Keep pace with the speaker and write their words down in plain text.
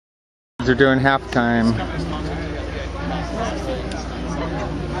They're doing halftime.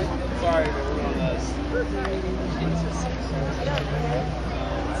 Sorry.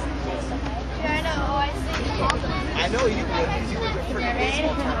 I know you would. You were the freaking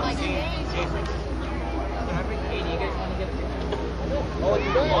baseball tournament. Oh,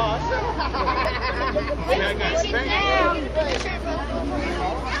 you lost. Yeah, I got spanked.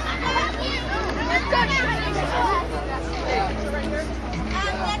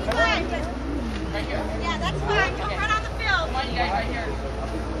 That's fine. Yeah, that's fine. Come run on the field. Come on, you guys, right here.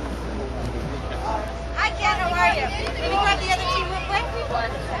 Hi, Ken. How are you? Can you grab the other team real quick?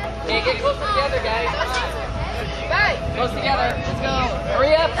 Okay, get close together, guys. Right. Close together. Let's go.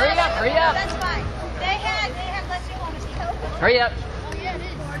 Hurry up, hurry up, hurry up. That's fine. They had less kilometers. Hurry up.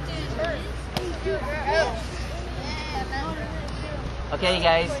 Okay, you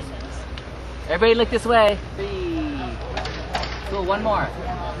guys. Everybody look this way. 3. Cool, one more.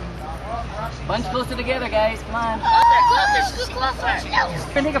 Bunch closer together, guys. Come on. Closer. We're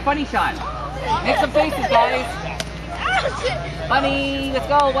gonna take a funny shot. Make some faces, guys. Funny. Let's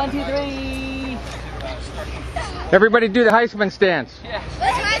go. 1, 2, 3. Everybody do the Heisman stance. Yeah.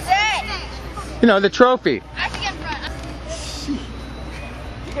 What's my say? You know, the trophy. I should get front.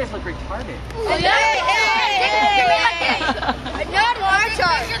 You guys look retarded. Hey! Not our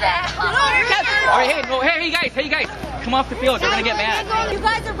charge. Hey, you guys. Come off the field. They're gonna get mad. You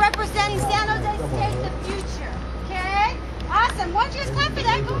guys are representing San Jose State, the future. Okay? Awesome. Why don't you guys clap for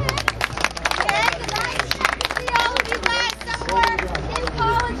that? Go ahead. Okay? Because I see all of you guys somewhere in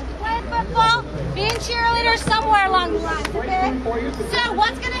college playing football, being cheerleaders somewhere along the lines. Okay? So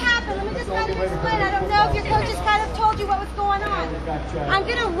what's going to happen? Let me just kind of explain. I don't know if your coaches kind of told you what was going on. I'm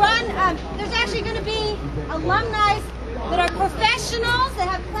going to run. There's actually going to be alumni that are professionals that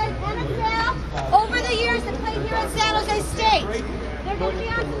have played NFL over the years that played here at San Jose State. They're going to be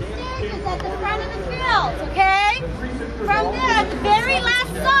on some stages at the front of the field, okay? From there, the very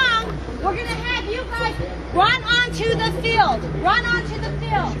last song, we're going to have you guys run onto the field. Run onto the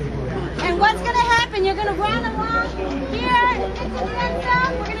field. And what's going to happen, you're going to run along here into the end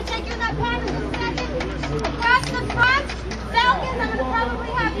zone. We're going to take you in that part in a second. Across the front, Falcons, I'm going to probably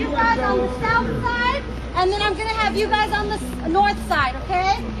have you guys on the south side. And then I'm going to have you guys on the north side,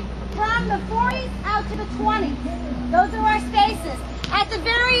 okay? From the 40s out to the 20s. Those are our spaces. At the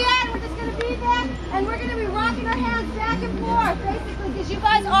very end, we're just going to be there, and we're going to be rocking our hands back and forth, basically, because you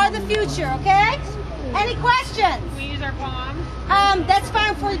guys are the future, okay? Any questions? We use our palms. That's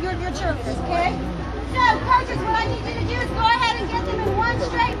fine for your cheerleaders, okay? So, coaches, what I need you to do is go ahead and get them in one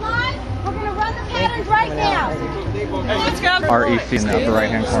straight line. We're going to run the patterns right now. Let's go. REC in the upper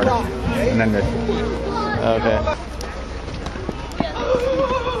right-hand corner. And then the... Okay.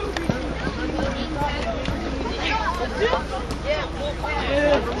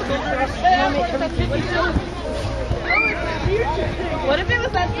 What if it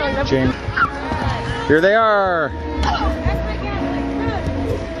was that song? James. Here they are.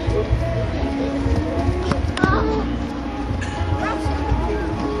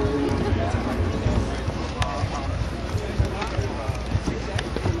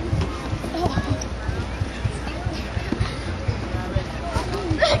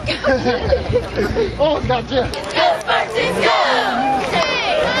 Oh, gotcha. Go Spartans, go!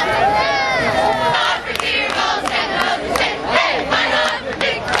 Hey, not for heroes and others. Hey, why not for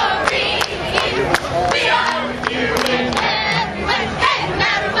victory? We are with you in everywhere. Hey, no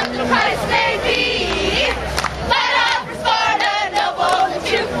matter what the price may be. Fight hard for Sparta, no bold and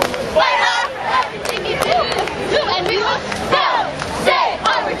true. Fight hard for everything you do. And we will go, stay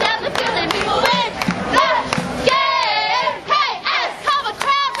onward down the field, and we will win the game. Hey, as come a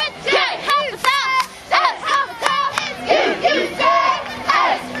crowd with day, half a thousand, as come a crowd, you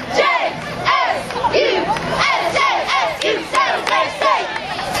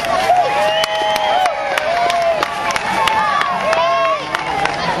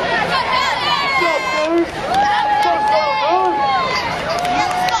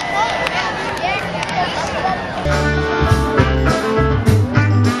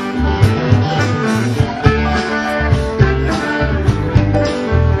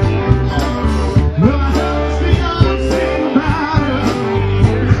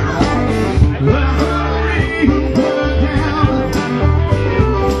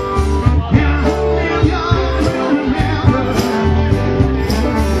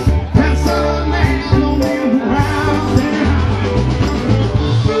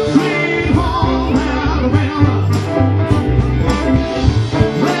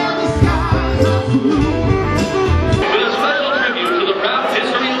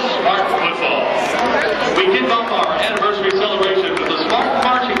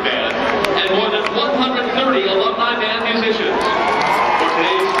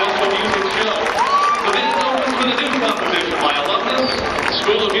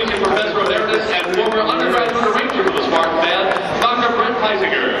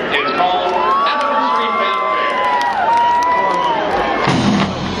Kellinger. It's called Anniversary Fanfare.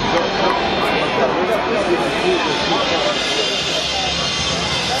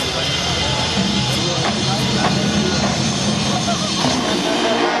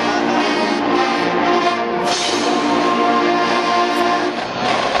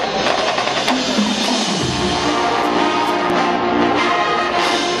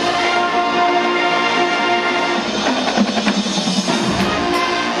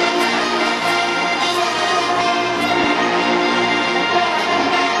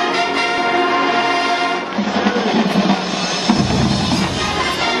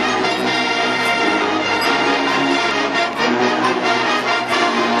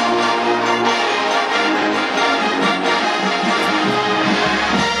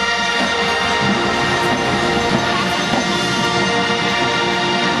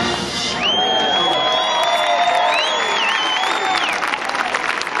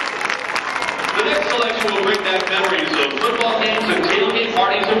 The next selection will bring back memories of football games and tailgate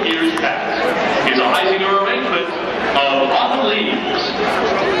parties of years past. It's a Heisinger arrangement of On the Lead.